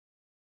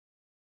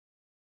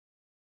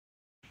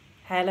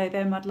Hello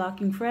there,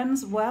 mudlarking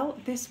friends. Well,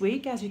 this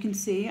week, as you can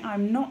see,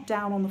 I'm not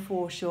down on the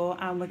foreshore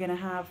and we're going to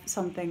have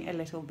something a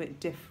little bit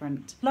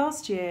different.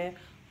 Last year,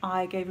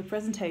 I gave a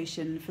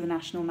presentation for the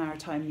National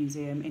Maritime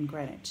Museum in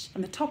Greenwich,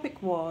 and the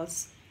topic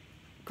was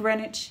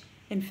Greenwich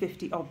in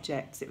 50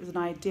 objects. It was an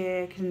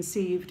idea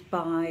conceived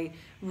by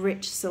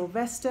Rich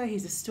Sylvester.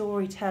 He's a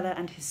storyteller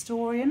and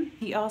historian.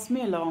 He asked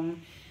me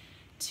along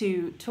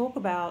to talk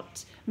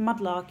about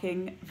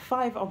mudlarking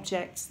 5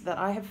 objects that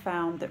I have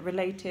found that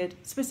related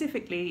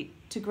specifically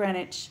to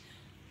Greenwich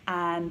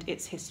and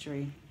its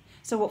history.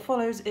 So what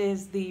follows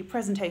is the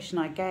presentation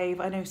I gave.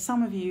 I know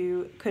some of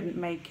you couldn't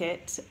make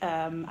it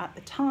at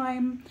the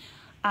time,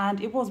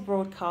 and it was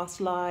broadcast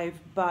live,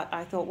 but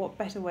I thought what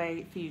better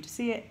way for you to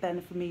see it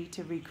than for me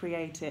to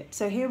recreate it.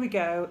 So here we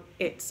go.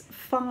 It's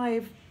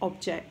 5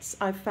 objects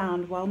I've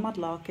found while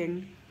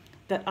mudlarking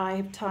that I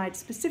have tied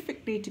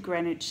specifically to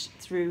Greenwich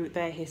through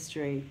their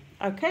history.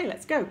 Okay,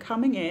 let's go.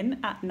 Coming in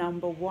at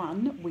number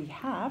 1, we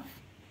have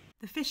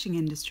the fishing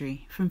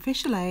industry, from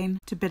Fisher Lane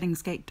to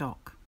Billingsgate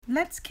Dock.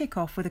 Let's kick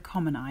off with a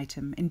common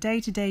item in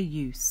day-to-day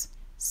use,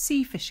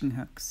 sea fishing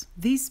hooks.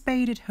 These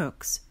spaded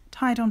hooks,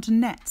 tied onto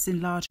nets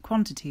in large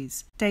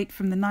quantities, date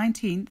from the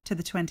 19th to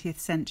the 20th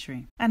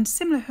century, and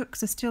similar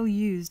hooks are still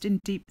used in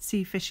deep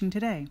sea fishing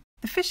today.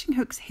 The fishing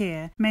hooks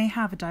here may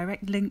have a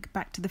direct link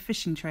back to the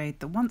fishing trade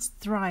that once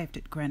thrived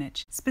at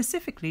Greenwich,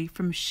 specifically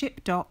from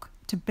Ship Dock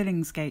to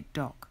Billingsgate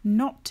Dock,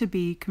 not to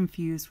be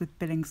confused with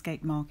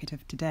Billingsgate Market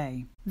of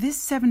today.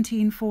 This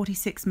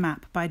 1746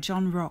 map by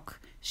John Rock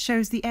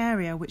shows the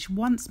area which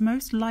once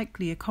most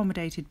likely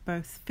accommodated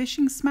both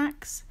fishing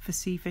smacks for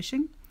sea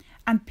fishing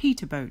and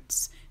peter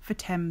boats for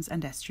Thames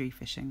and estuary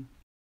fishing.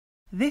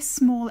 This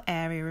small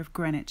area of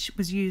Greenwich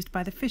was used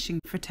by the fishing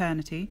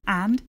fraternity,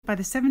 and by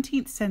the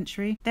 17th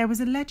century there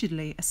was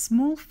allegedly a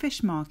small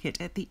fish market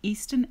at the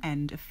eastern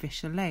end of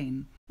Fisher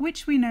Lane,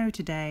 which we know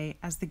today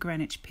as the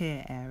Greenwich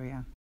Pier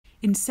area.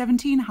 In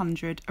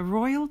 1700, a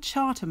royal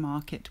charter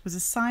market was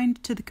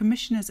assigned to the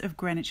commissioners of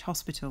Greenwich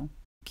Hospital.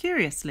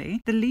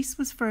 Curiously, the lease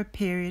was for a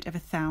period of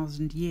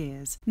 1,000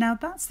 years. Now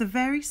that's the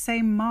very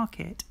same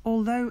market,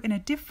 although in a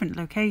different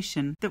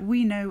location, that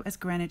we know as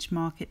Greenwich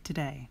Market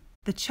today.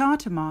 The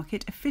charter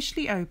market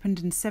officially opened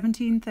in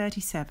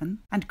 1737,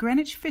 and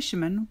Greenwich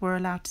fishermen were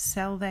allowed to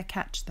sell their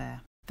catch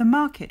there. The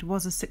market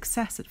was a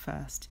success at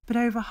first, but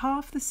over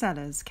half the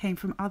sellers came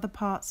from other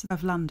parts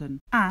of London,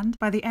 and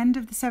by the end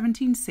of the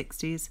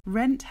 1760s,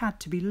 rent had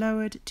to be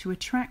lowered to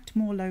attract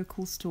more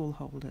local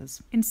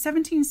stallholders. In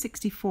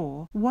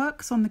 1764,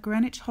 works on the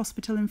Greenwich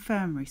Hospital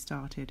Infirmary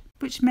started,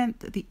 which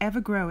meant that the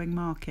ever-growing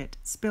market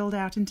spilled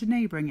out into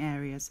neighbouring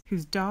areas,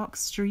 whose dark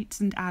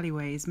streets and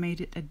alleyways made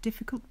it a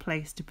difficult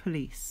place to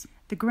police.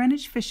 The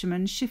Greenwich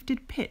fishermen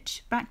shifted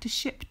pitch back to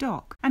Ship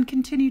Dock and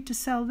continued to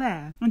sell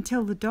there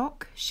until the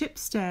dock, ship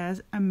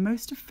stairs and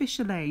most of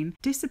Fisher Lane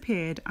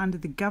disappeared under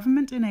the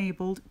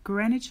government-enabled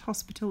Greenwich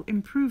Hospital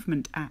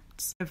Improvement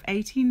Acts of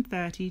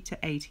 1830 to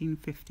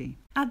 1850.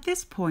 At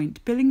this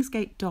point,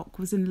 Billingsgate Dock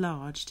was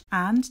enlarged,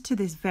 and to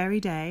this very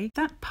day,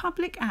 that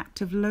public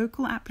act of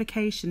local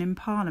application in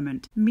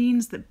Parliament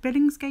means that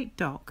Billingsgate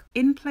Dock,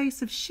 in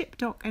place of Ship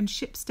Dock and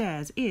ship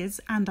stairs, is,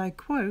 and I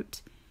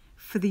quote,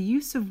 for the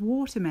use of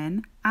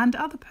watermen and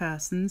other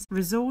persons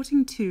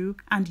resorting to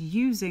and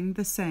using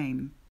the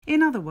same.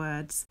 In other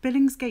words,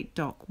 Billingsgate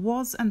Dock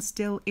was and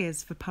still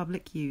is for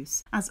public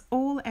use, as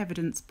all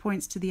evidence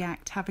points to the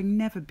Act having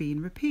never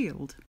been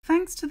repealed.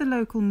 Thanks to the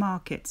local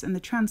markets and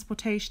the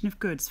transportation of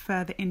goods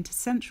further into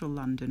central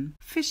London,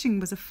 fishing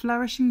was a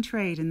flourishing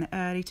trade in the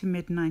early to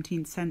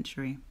mid-19th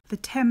century. The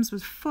Thames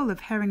was full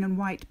of herring and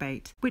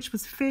whitebait, which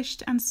was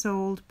fished and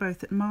sold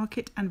both at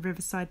market and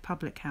riverside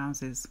public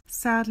houses.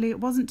 Sadly,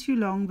 it wasn't too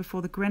long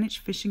before the Greenwich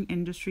fishing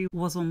industry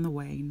was on the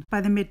wane.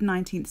 By the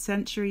mid-19th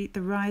century,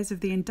 the rise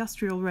of the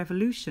Industrial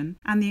Revolution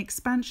and the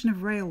expansion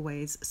of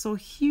railways saw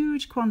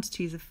huge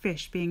quantities of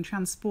fish being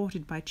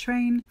transported by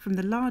train from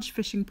the large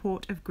fishing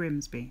port of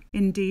Grimsby.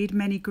 Indeed,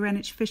 many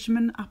Greenwich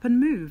fishermen up and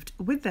moved,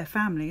 with their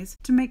families,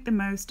 to make the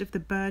most of the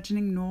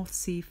burgeoning North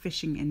Sea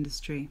fishing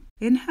industry.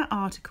 In her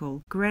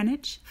article,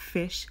 Greenwich,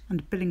 Fish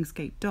and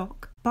Billingsgate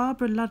Dock,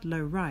 Barbara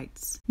Ludlow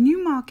writes,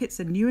 "New markets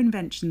and new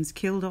inventions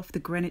killed off the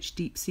Greenwich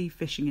deep-sea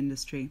fishing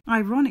industry,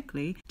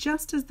 ironically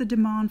just as the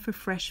demand for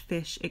fresh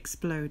fish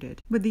exploded,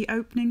 with the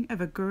opening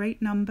of a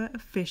great number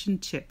of fish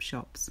and chip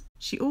shops."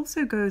 She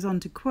also goes on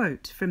to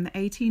quote from the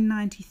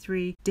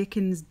 1893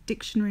 Dickens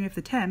Dictionary of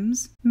the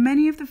Thames,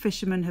 "Many of the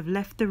fishermen have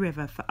left the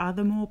river for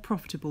other more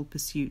profitable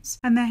pursuits,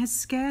 and there has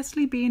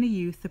scarcely been a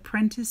youth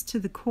apprenticed to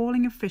the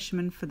calling of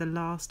fisherman for the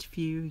last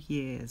few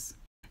years."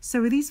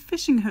 So are these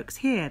fishing hooks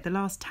here the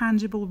last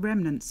tangible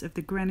remnants of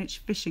the Greenwich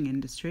fishing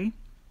industry?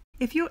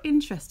 If you're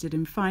interested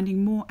in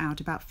finding more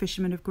out about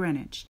fishermen of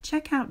Greenwich,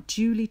 check out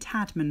Julie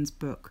Tadman's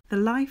book, The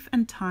Life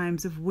and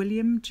Times of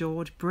William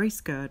George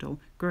Bracegirdle,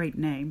 great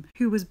name,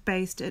 who was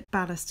based at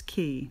Ballast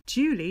Quay.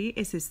 Julie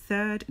is his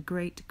 3rd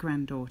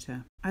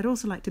great-granddaughter. I'd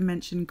also like to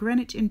mention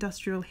Greenwich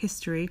Industrial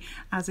History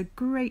as a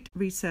great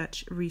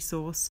research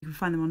resource. You can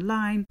find them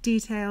online,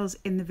 details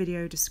in the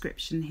video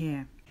description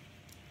here.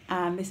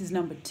 And this is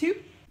number 2.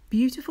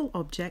 Beautiful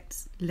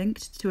objects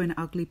linked to an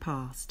ugly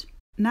past.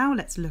 Now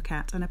let's look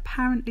at an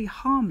apparently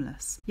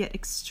harmless, yet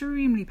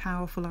extremely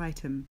powerful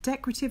item,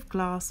 decorative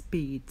glass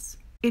beads.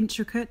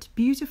 Intricate,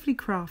 beautifully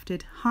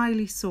crafted,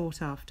 highly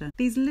sought after,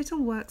 these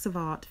little works of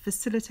art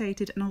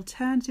facilitated an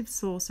alternative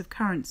source of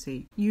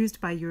currency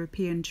used by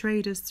European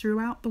traders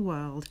throughout the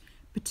world,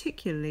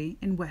 particularly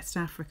in West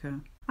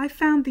Africa. I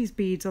found these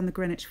beads on the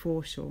Greenwich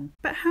foreshore,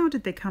 but how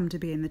did they come to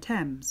be in the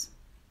Thames?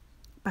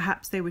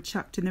 Perhaps they were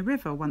chucked in the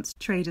river once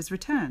traders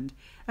returned,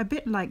 a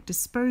bit like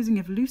disposing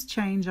of loose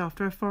change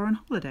after a foreign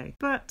holiday.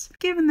 But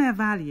given their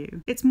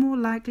value, it's more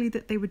likely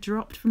that they were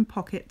dropped from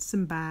pockets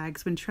and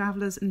bags when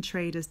travellers and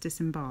traders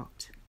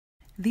disembarked.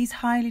 These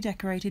highly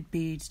decorated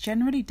beads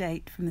generally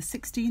date from the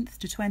 16th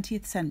to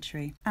 20th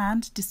century,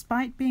 and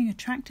despite being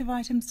attractive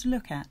items to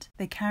look at,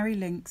 they carry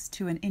links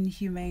to an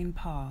inhumane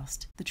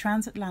past, the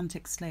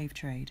transatlantic slave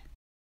trade.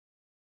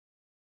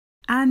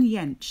 Anne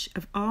Yench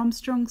of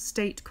Armstrong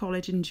State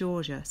College in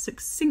Georgia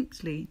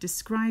succinctly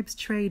describes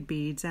trade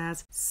beads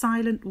as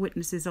silent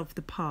witnesses of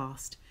the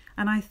past,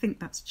 and I think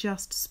that's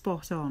just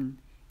spot on.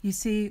 You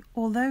see,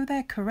 although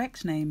their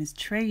correct name is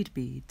trade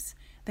beads,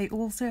 they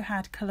also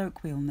had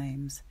colloquial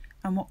names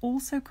and were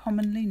also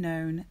commonly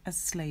known as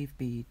slave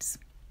beads.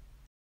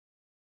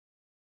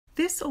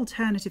 This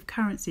alternative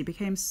currency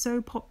became so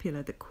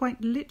popular that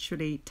quite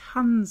literally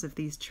tons of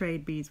these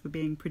trade beads were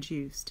being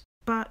produced.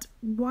 But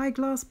why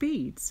glass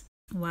beads?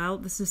 Well,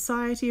 the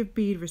Society of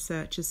Bead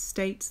Researchers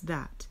states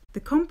that the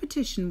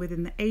competition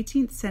within the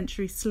 18th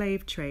century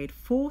slave trade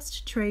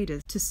forced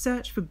traders to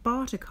search for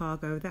barter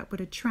cargo that would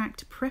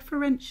attract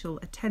preferential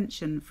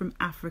attention from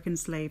African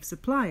slave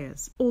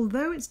suppliers.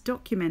 Although it's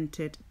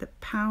documented that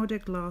powder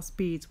glass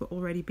beads were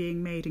already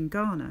being made in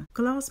Ghana,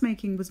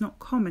 glassmaking was not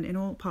common in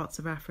all parts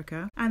of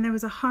Africa, and there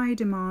was a high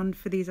demand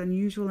for these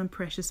unusual and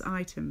precious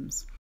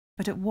items.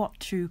 But at what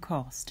true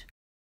cost?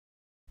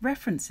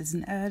 References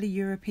in early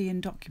European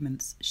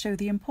documents show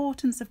the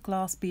importance of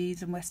glass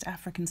beads in West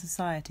African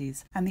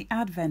societies, and the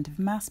advent of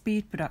mass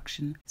bead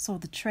production saw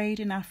the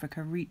trade in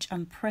Africa reach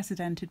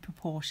unprecedented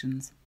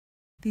proportions.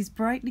 These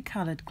brightly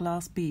coloured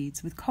glass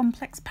beads with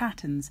complex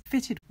patterns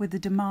fitted with the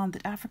demand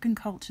that African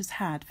cultures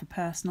had for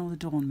personal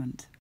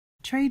adornment.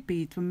 Trade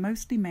beads were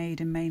mostly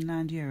made in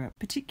mainland Europe,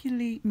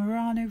 particularly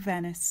Murano,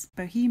 Venice,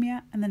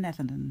 Bohemia and the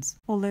Netherlands,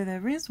 although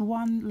there is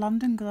one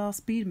London glass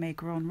bead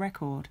maker on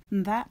record,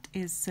 and that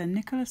is Sir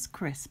Nicholas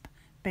Crisp,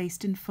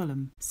 based in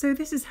Fulham. So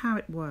this is how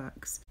it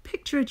works.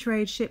 Picture a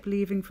trade ship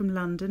leaving from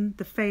London,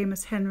 the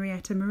famous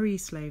Henrietta Marie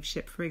slave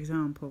ship, for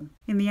example.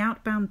 In the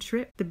outbound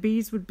trip, the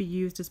beads would be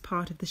used as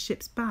part of the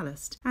ship's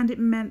ballast, and it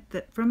meant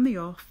that from the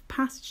off,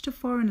 passage to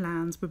foreign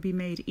lands would be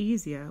made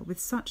easier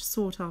with such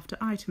sought-after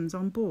items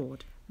on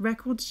board.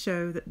 Records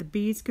show that the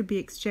beads could be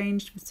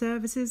exchanged for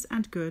services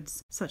and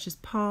goods such as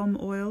palm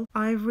oil,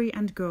 ivory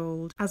and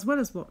gold, as well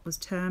as what was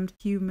termed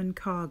human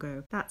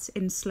cargo, that's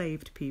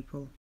enslaved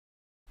people.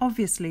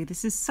 Obviously,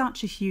 this is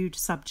such a huge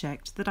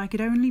subject that I could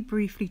only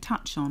briefly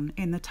touch on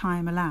in the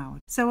time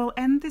allowed, so I'll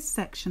end this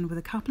section with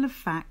a couple of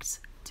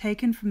facts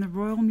taken from the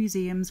Royal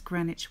Museum's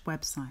Greenwich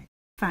website.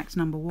 Fact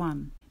number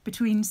 1.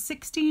 Between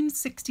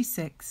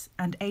 1666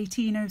 and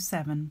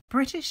 1807,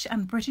 British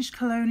and British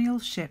colonial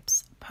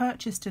ships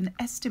purchased an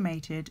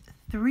estimated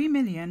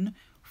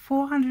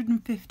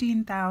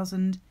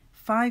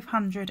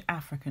 3,415,500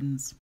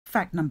 Africans.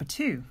 Fact number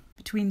 2.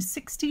 Between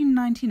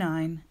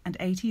 1699 and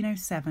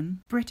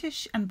 1807,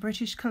 British and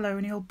British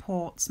colonial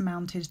ports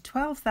mounted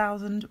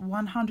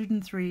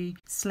 12,103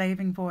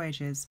 slaving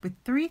voyages, with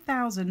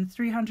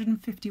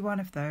 3,351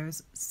 of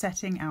those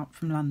setting out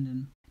from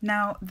London.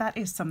 Now, that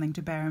is something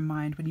to bear in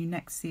mind when you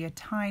next see a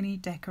tiny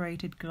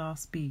decorated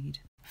glass bead.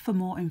 For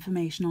more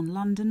information on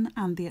London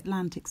and the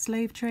Atlantic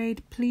slave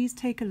trade, please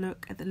take a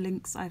look at the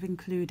links I've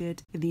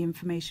included in the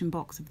information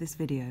box of this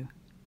video.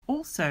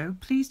 Also,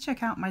 please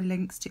check out my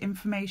links to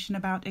information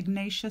about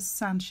Ignatius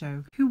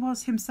Sancho, who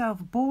was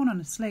himself born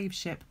on a slave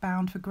ship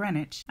bound for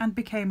Greenwich and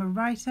became a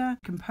writer,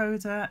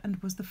 composer,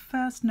 and was the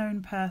first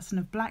known person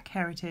of black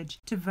heritage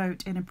to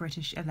vote in a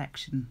British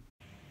election.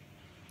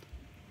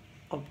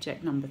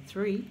 Object number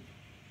 3.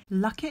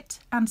 Lucket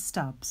and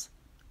Stubbs,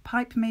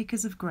 pipe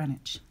makers of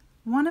Greenwich.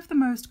 One of the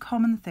most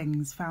common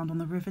things found on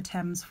the River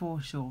Thames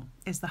foreshore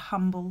is the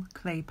humble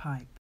clay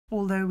pipe.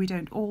 Although we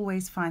don't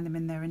always find them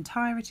in their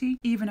entirety,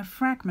 even a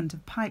fragment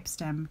of pipe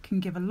stem can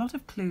give a lot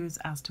of clues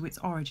as to its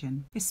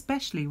origin,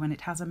 especially when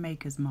it has a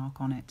maker's mark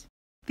on it.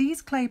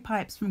 These clay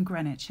pipes from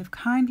Greenwich have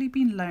kindly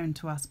been loaned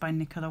to us by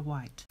Nicola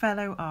White,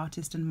 fellow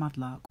artist and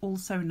mudlark,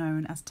 also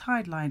known as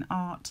Tideline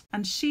Art,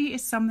 and she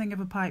is something of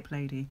a pipe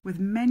lady, with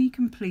many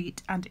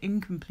complete and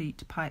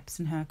incomplete pipes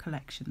in her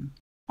collection.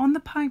 On the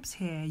pipes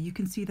here, you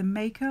can see the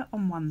maker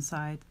on one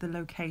side, the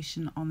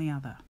location on the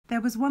other.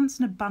 There was once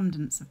an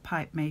abundance of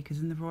pipe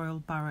makers in the Royal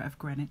Borough of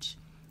Greenwich,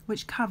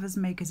 which covers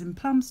makers in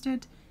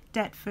Plumstead,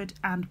 Deptford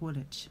and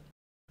Woolwich.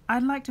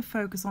 I'd like to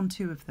focus on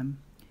two of them,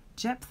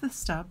 Jephthah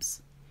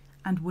Stubbs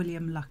and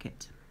William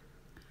Lucket.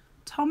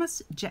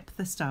 Thomas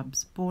Jephthah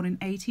Stubbs, born in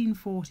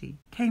 1840,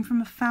 came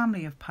from a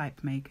family of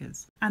pipe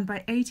makers, and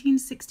by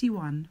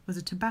 1861 was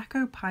a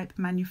tobacco pipe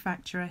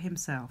manufacturer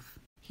himself.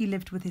 He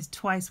lived with his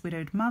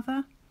twice-widowed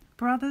mother,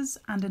 brothers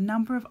and a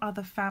number of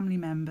other family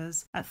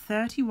members at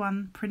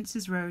 31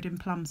 Prince's Road in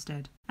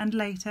Plumstead, and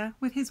later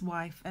with his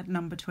wife at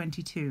number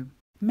 22.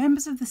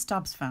 Members of the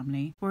Stubbs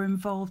family were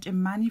involved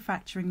in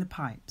manufacturing the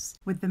pipes,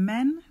 with the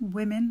men,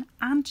 women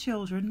and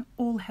children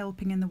all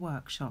helping in the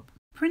workshop.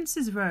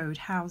 Prince's Road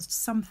housed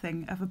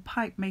something of a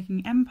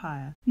pipe-making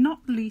empire,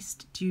 not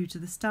least due to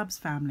the Stubbs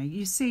family.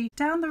 You see,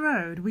 down the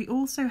road we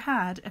also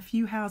had, a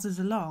few houses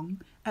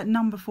along, at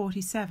number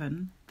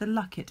 47, the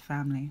Luckett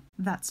family.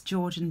 That's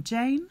George and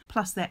Jane,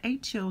 plus their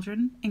 8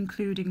 children,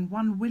 including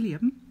one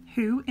William,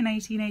 who, in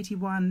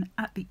 1881,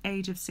 at the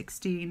age of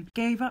 16,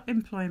 gave up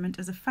employment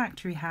as a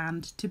factory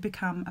hand to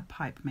become a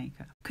pipe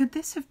maker. Could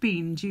this have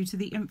been due to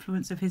the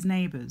influence of his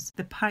neighbours,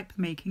 the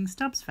pipe-making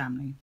Stubbs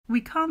family?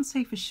 We can't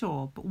say for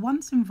sure, but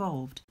once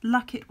involved,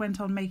 Luckett went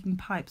on making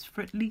pipes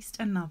for at least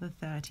another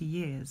 30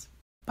 years.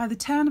 By the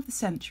turn of the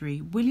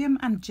century, William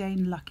and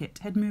Jane Luckett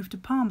had moved to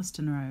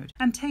Palmerston Road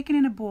and taken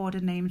in a boarder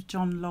named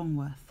John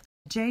Longworth.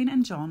 Jane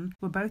and John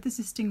were both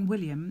assisting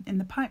William in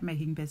the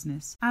pipe-making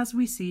business, as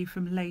we see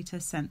from later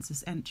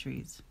census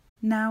entries.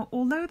 Now,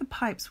 although the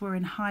pipes were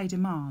in high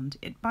demand,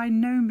 it by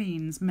no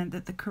means meant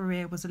that the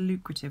career was a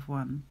lucrative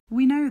one.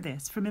 We know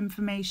this from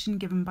information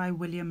given by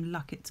William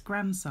Luckett's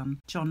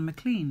grandson, John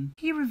Maclean.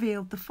 He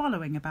revealed the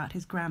following about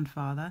his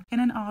grandfather in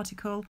an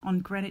article on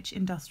Greenwich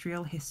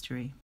industrial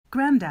history.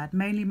 Grandad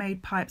mainly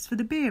made pipes for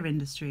the beer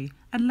industry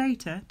and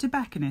later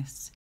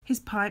tobacconists. His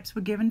pipes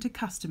were given to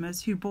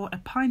customers who bought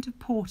a pint of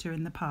porter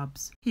in the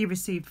pubs. He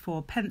received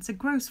 4 pence a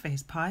gross for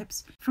his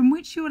pipes, from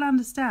which you will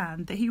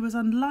understand that he was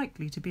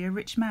unlikely to be a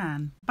rich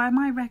man. By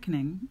my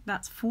reckoning,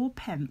 that's 4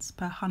 pence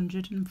per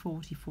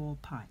 144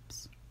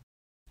 pipes.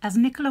 As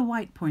Nicola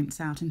White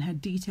points out in her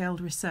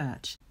detailed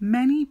research,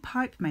 many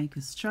pipe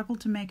makers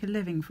struggled to make a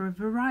living for a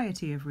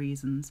variety of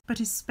reasons, but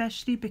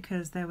especially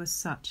because there was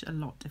such a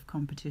lot of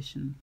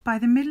competition. By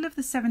the middle of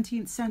the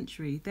 17th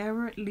century, there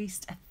were at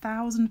least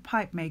 1,000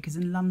 pipe makers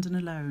in London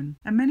alone,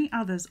 and many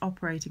others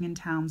operating in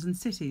towns and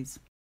cities.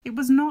 It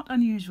was not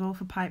unusual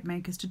for pipe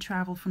makers to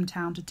travel from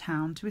town to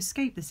town to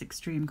escape this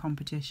extreme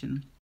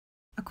competition.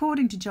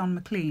 According to John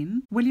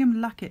Maclean, William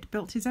Luckett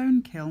built his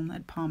own kiln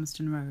at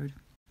Palmerston Road,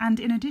 and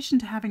in addition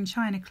to having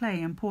china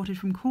clay imported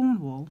from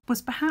Cornwall,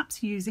 was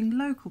perhaps using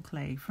local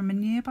clay from a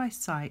nearby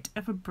site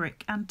of a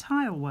brick and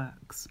tile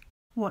works.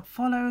 What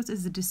follows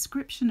is a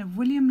description of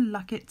William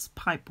Luckett's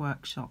pipe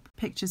workshop.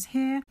 Pictures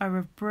here are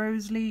of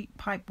Broseley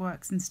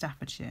Pipeworks in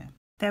Staffordshire.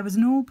 There was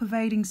an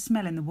all-pervading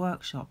smell in the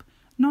workshop,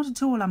 not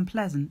at all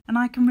unpleasant, and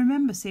I can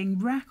remember seeing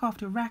rack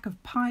after rack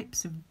of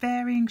pipes of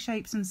varying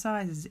shapes and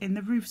sizes in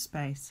the roof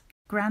space.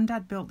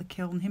 Grandad built the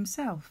kiln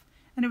himself,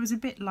 and it was a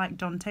bit like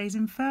Dante's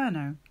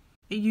Inferno.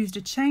 It used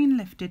a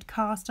chain-lifted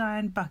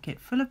cast-iron bucket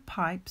full of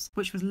pipes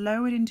which was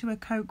lowered into a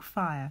coke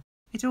fire.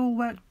 It all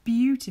worked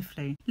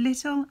beautifully.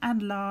 Little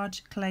and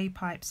large clay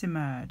pipes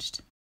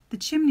emerged. The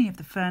chimney of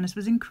the furnace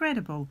was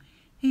incredible.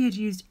 He had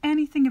used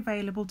anything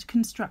available to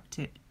construct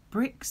it.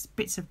 Bricks,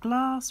 bits of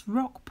glass,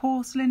 rock,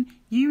 porcelain,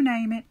 you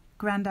name it,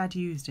 Grandad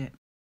used it.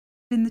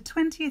 In the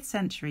 20th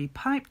century,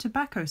 pipe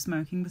tobacco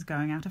smoking was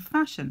going out of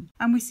fashion,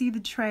 and we see the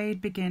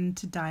trade begin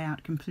to die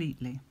out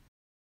completely.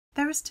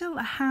 There are still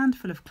a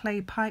handful of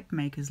clay pipe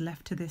makers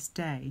left to this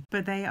day,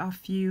 but they are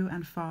few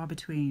and far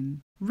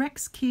between.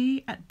 Rex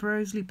Key at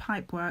Broseley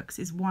Pipeworks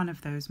is one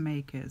of those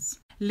makers.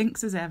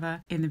 Links as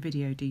ever in the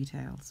video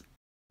details.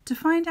 To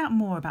find out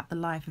more about the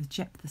life of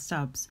Jephthah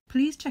Stubbs,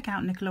 please check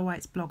out Nicola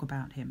White's blog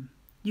about him.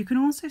 You can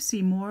also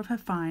see more of her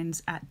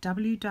finds at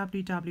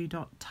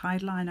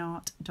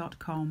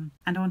www.tidalineart.com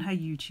and on her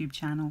YouTube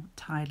channel,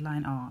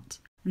 Tideline Art.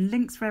 And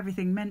links for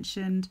everything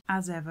mentioned,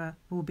 as ever,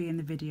 will be in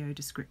the video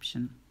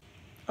description.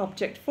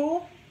 Object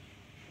 4.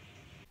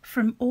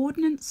 From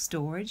ordnance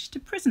storage to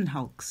prison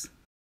hulks.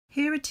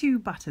 Here are 2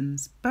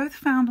 buttons, both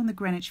found on the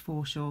Greenwich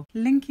foreshore,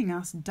 linking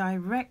us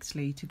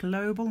directly to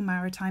global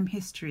maritime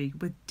history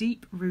with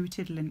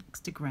deep-rooted links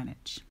to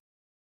Greenwich.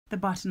 The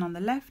button on the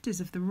left is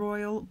of the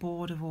Royal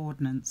Board of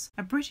Ordnance,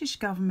 a British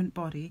government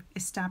body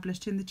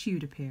established in the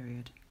Tudor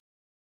period.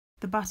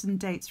 The button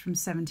dates from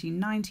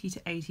 1790 to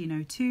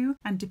 1802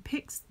 and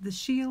depicts the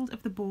shield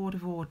of the Board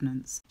of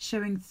Ordnance,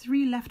 showing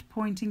 3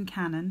 left-pointing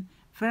cannon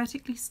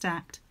vertically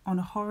stacked on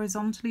a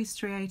horizontally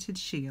striated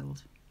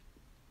shield.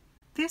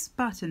 This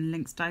button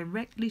links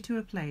directly to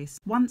a place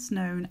once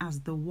known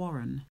as the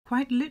Warren,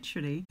 quite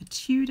literally a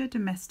Tudor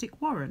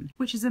domestic warren,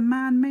 which is a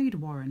man-made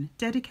warren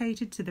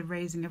dedicated to the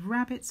raising of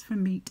rabbits for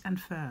meat and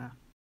fur.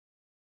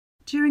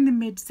 During the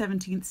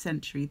mid-17th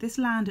century, this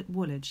land at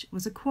Woolwich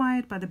was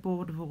acquired by the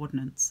Board of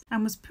Ordnance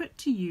and was put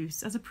to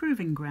use as a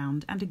proving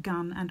ground and a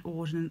gun and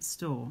ordnance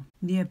store.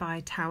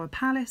 Nearby Tower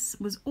Palace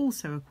was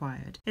also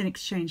acquired in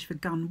exchange for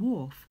Gun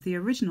Wharf, the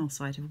original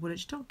site of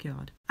Woolwich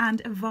Dockyard,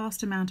 and a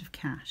vast amount of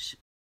cash.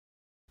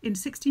 In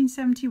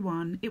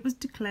 1671, it was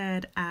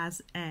declared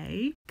as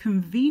a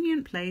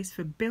convenient place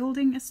for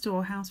building a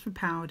storehouse for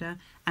powder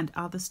and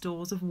other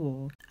stores of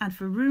war, and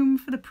for room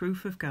for the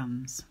proof of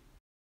guns.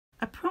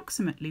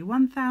 Approximately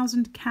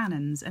 1,000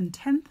 cannons and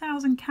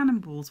 10,000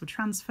 cannonballs were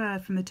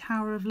transferred from the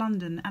Tower of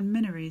London and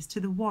Minories to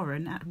the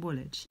Warren at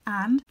Woolwich,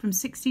 and from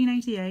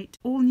 1688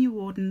 all new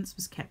ordnance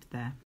was kept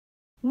there.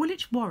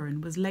 Woolwich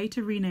Warren was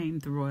later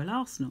renamed the Royal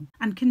Arsenal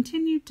and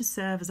continued to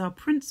serve as our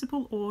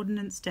principal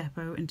ordnance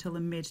depot until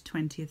the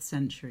mid-20th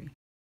century.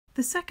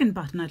 The second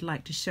button I'd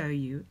like to show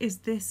you is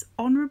this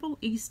Honourable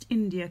East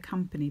India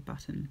Company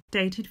button,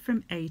 dated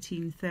from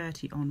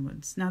 1830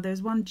 onwards. Now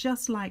there's one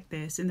just like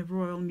this in the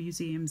Royal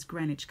Museum's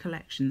Greenwich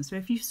collection, so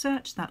if you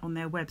search that on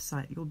their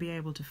website you'll be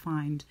able to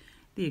find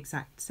the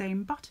exact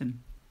same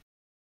button.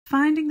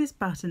 Finding this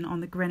button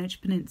on the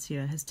Greenwich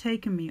Peninsula has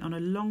taken me on a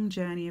long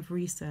journey of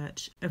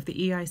research of the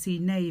EIC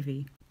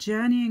Navy,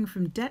 journeying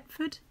from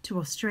Deptford to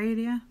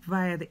Australia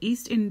via the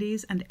East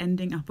Indies and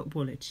ending up at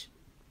Woolwich.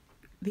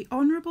 The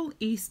Honourable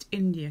East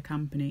India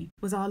Company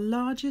was our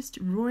largest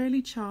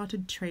royally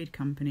chartered trade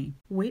company,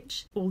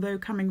 which, although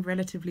coming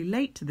relatively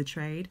late to the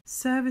trade,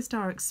 serviced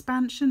our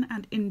expansion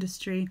and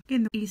industry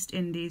in the East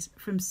Indies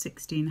from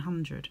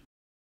 1600.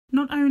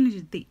 Not only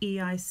did the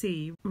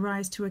EIC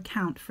rise to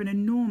account for an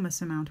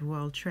enormous amount of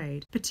world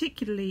trade,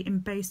 particularly in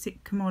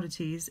basic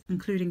commodities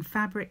including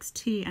fabrics,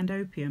 tea and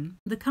opium,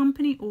 the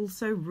company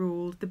also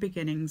ruled the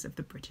beginnings of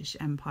the British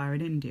Empire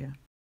in India.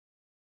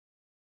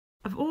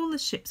 Of all the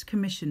ships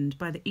commissioned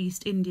by the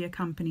East India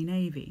Company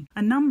Navy,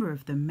 a number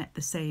of them met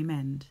the same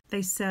end.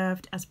 They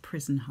served as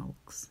prison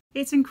hulks.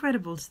 It's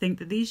incredible to think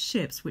that these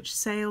ships, which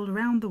sailed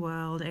around the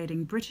world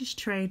aiding British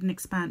trade and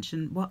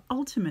expansion, were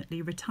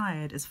ultimately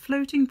retired as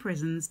floating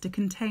prisons to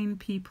contain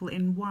people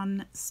in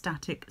one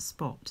static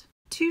spot.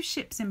 Two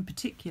ships in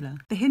particular,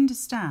 the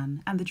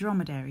Hindustan and the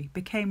Dromedary,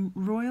 became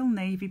Royal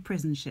Navy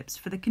prison ships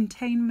for the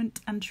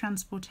containment and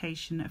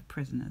transportation of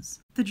prisoners.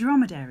 The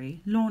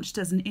Dromedary, launched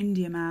as an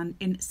Indiaman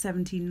in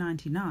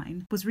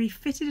 1799, was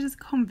refitted as a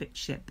convict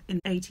ship in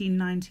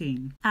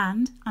 1819,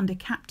 and, under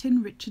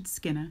Captain Richard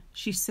Skinner,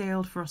 she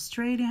sailed for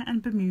Australia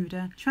and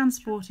Bermuda,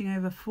 transporting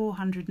over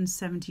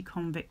 470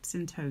 convicts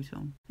in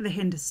total. The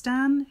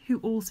Hindustan, who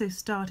also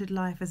started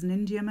life as an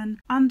Indiaman,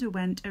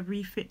 underwent a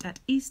refit at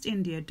East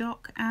India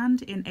Dock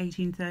and, in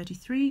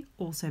 1833,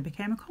 also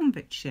became a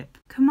convict ship.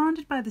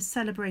 Commanded by the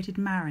celebrated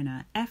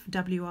mariner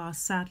F.W.R.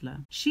 Sadler,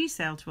 she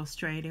sailed to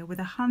Australia with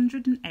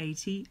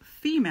 180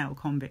 female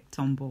convicts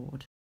on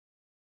board.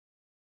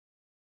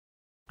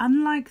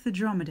 Unlike the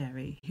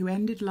Dromedary, who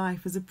ended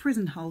life as a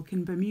prison hulk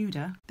in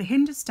Bermuda, the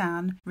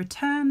Hindustan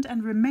returned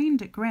and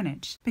remained at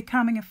Greenwich,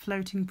 becoming a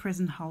floating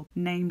prison hulk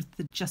named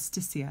the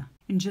Justicia.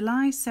 In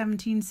July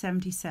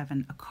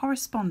 1777, a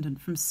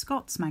correspondent from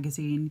Scott's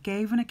magazine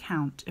gave an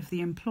account of the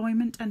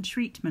employment and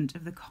treatment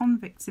of the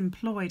convicts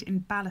employed in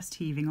ballast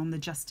heaving on the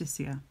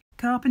Justicia.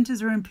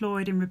 Carpenters are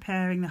employed in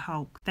repairing the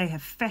hulk. They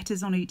have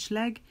fetters on each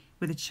leg,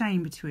 with a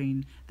chain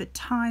between, that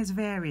ties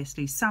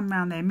variously, some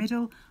round their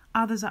middle,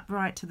 others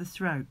upright to the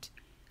throat.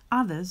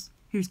 Others,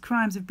 whose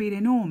crimes have been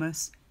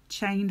enormous,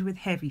 chained with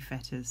heavy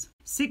fetters.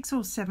 6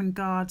 or 7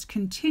 guards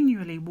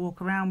continually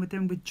walk around with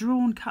them with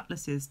drawn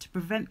cutlasses to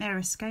prevent their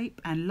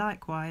escape and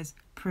likewise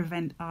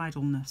prevent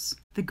idleness.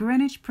 The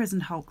Greenwich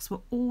prison hulks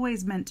were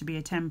always meant to be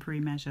a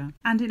temporary measure,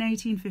 and in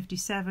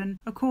 1857,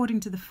 according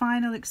to the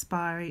final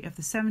expiry of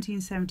the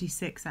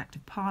 1776 Act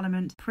of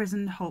Parliament,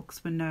 prison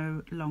hulks were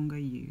no longer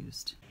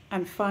used.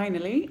 And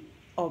finally,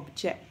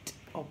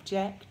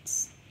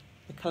 objects.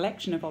 The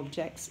collection of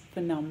objects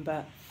for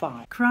number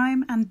 5.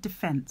 Crime and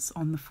defence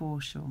on the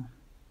foreshore.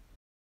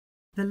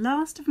 The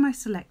last of my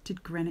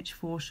selected Greenwich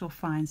foreshore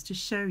finds to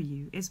show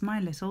you is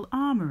my little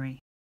armoury.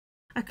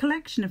 A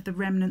collection of the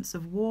remnants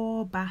of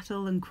war,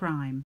 battle and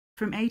crime,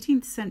 from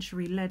 18th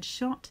century lead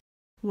shot,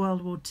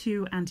 World War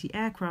II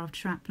anti-aircraft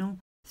shrapnel,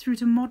 through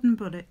to modern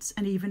bullets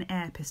and even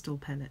air pistol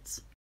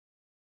pellets.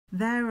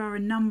 There are a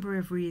number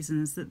of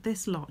reasons that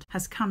this lot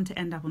has come to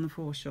end up on the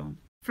foreshore.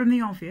 From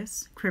the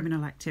obvious,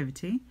 criminal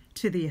activity,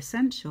 to the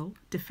essential,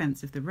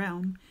 defence of the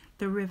realm,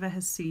 the river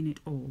has seen it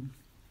all.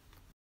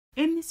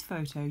 In this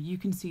photo you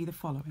can see the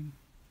following.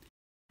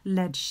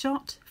 Lead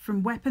shot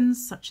from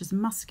weapons such as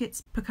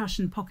muskets,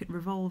 percussion pocket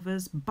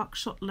revolvers,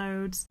 buckshot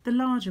loads. The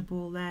larger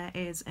ball there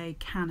is a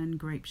cannon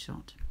grape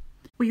shot.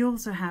 We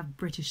also have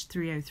British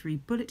 .303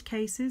 bullet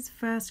cases,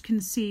 first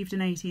conceived in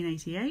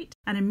 1888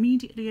 and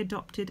immediately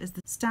adopted as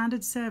the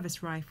standard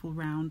service rifle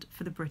round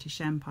for the British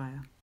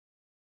Empire.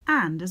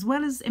 And, as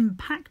well as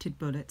impacted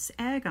bullets,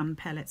 airgun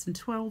pellets and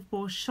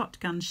 12-bore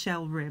shotgun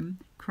shell rim,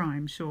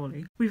 crime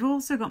surely, we've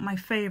also got my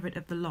favourite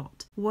of the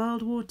lot,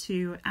 World War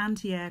II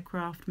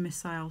anti-aircraft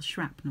missile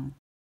shrapnel.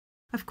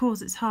 Of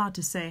course, it's hard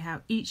to say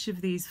how each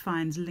of these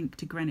finds link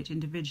to Greenwich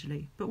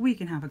individually, but we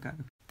can have a go.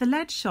 The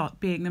lead shot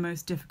being the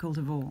most difficult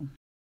of all.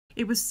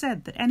 It was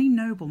said that any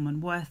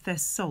nobleman worth their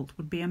salt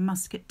would be a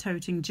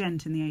musket-toting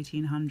gent in the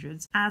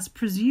 1800s, as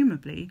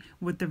presumably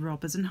would the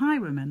robbers and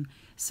highwaymen,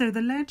 so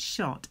the lead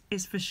shot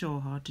is for sure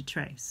hard to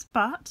trace.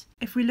 But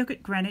if we look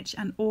at Greenwich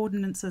and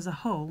ordnance as a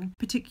whole,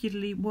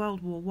 particularly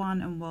World War I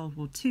and World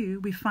War II,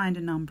 we find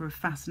a number of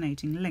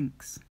fascinating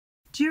links.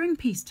 During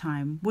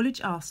peacetime,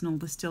 Woolwich Arsenal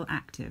was still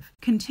active,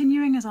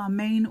 continuing as our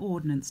main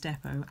ordnance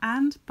depot,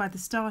 and by the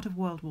start of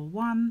World War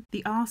I,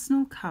 the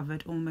arsenal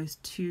covered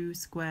almost 2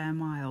 square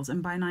miles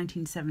and by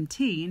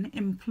 1917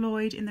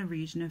 employed in the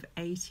region of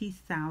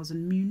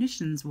 80,000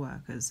 munitions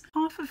workers,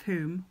 half of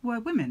whom were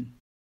women.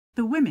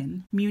 The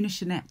women,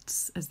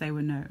 munitionettes as they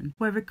were known,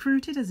 were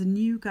recruited as a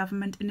new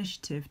government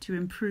initiative to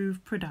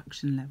improve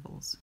production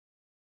levels.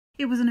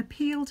 It was an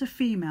appeal to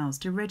females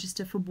to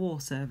register for war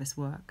service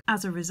work.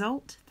 As a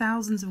result,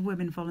 thousands of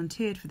women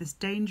volunteered for this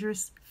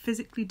dangerous,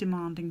 physically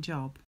demanding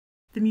job.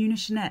 The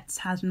munitionettes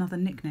had another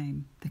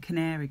nickname, the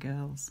Canary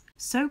Girls,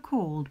 so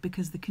called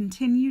because the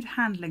continued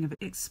handling of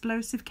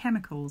explosive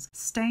chemicals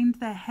stained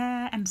their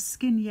hair and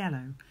skin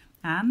yellow,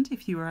 and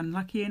if you were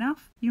unlucky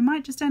enough, you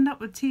might just end up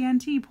with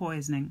TNT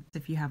poisoning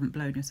if you haven't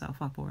blown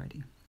yourself up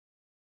already.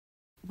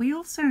 We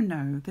also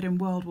know that in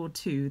World War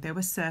II there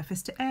were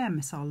surface-to-air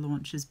missile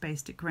launchers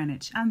based at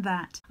Greenwich, and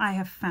that I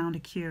have found a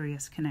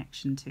curious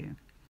connection to.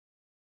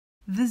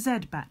 The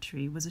Z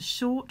battery was a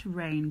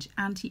short-range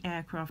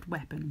anti-aircraft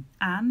weapon,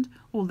 and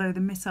although the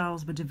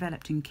missiles were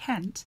developed in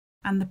Kent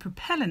and the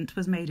propellant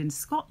was made in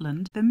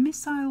Scotland, the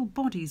missile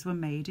bodies were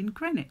made in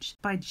Greenwich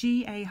by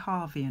G.A.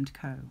 Harvey &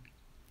 Co.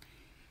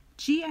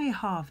 G.A.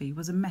 Harvey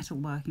was a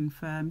metalworking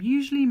firm,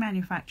 usually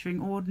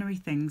manufacturing ordinary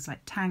things like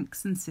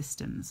tanks and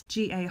systems.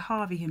 G.A.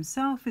 Harvey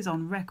himself is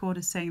on record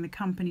as saying the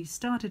company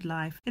started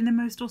life in the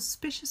most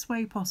auspicious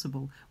way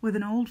possible, with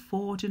an old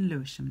forge in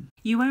Lewisham.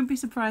 You won't be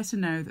surprised to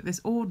know that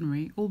this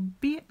ordinary,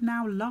 albeit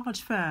now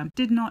large firm,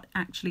 did not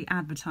actually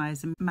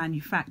advertise the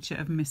manufacture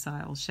of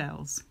missile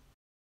shells.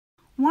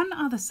 One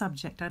other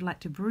subject I'd like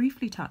to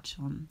briefly touch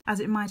on, as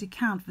it might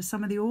account for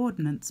some of the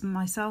ordnance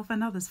myself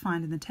and others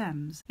find in the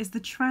Thames, is the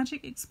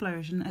tragic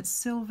explosion at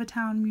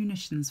Silvertown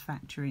Munitions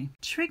Factory,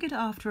 triggered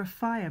after a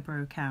fire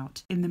broke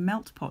out in the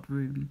melt pot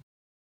room.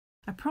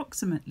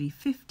 Approximately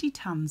 50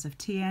 tons of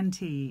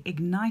TNT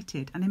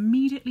ignited and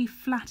immediately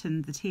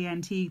flattened the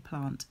TNT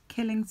plant,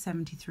 killing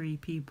 73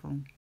 people.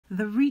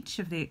 The reach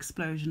of the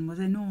explosion was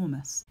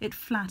enormous. It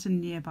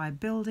flattened nearby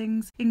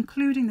buildings,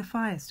 including the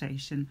fire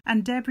station,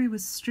 and debris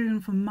was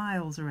strewn for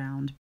miles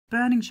around.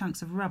 Burning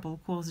chunks of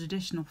rubble caused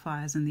additional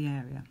fires in the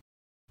area.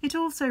 It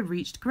also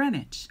reached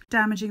Greenwich,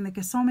 damaging the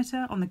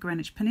gasometer on the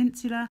Greenwich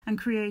Peninsula and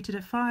created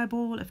a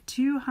fireball of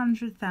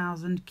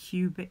 200,000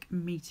 cubic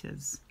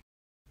metres.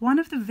 One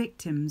of the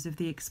victims of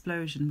the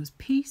explosion was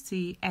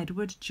P.C.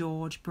 Edward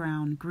George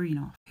Brown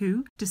Greenough,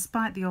 who,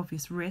 despite the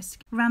obvious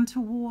risk, ran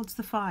towards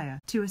the fire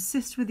to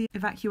assist with the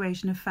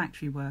evacuation of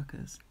factory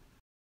workers.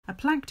 A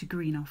plaque to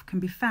Greenough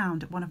can be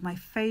found at one of my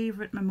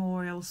favourite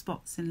memorial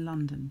spots in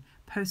London,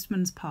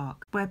 Postman's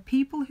Park, where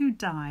people who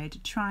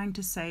died trying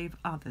to save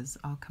others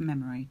are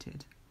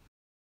commemorated.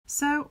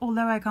 So,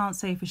 although I can't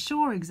say for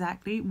sure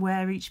exactly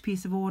where each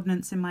piece of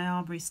ordnance in my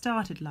armoury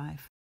started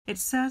life, it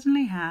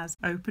certainly has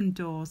opened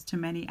doors to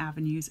many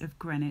avenues of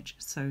Greenwich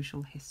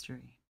social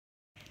history.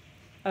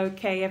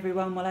 Okay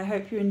everyone, well I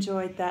hope you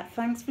enjoyed that.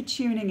 Thanks for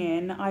tuning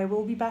in. I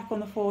will be back on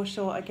the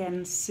foreshore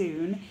again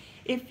soon.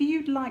 If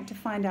you'd like to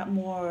find out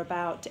more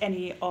about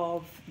any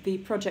of the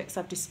projects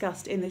I've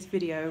discussed in this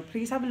video,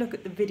 please have a look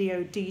at the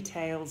video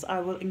details. I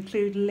will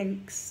include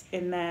links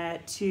in there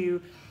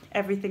to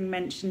everything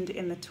mentioned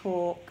in the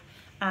talk,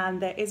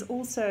 and there is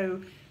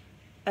also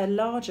a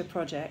larger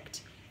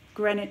project,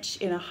 Greenwich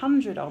in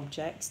 100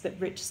 objects, that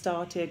Rich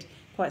started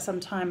quite some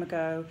time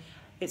ago.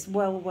 It's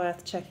well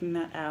worth checking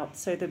that out.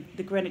 So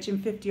the Greenwich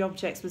in 50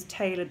 objects was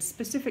tailored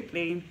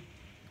specifically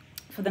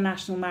for the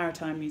National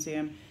Maritime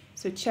Museum.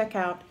 So check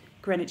out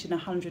Greenwich in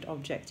 100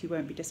 objects, you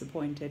won't be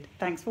disappointed.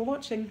 Thanks for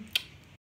watching.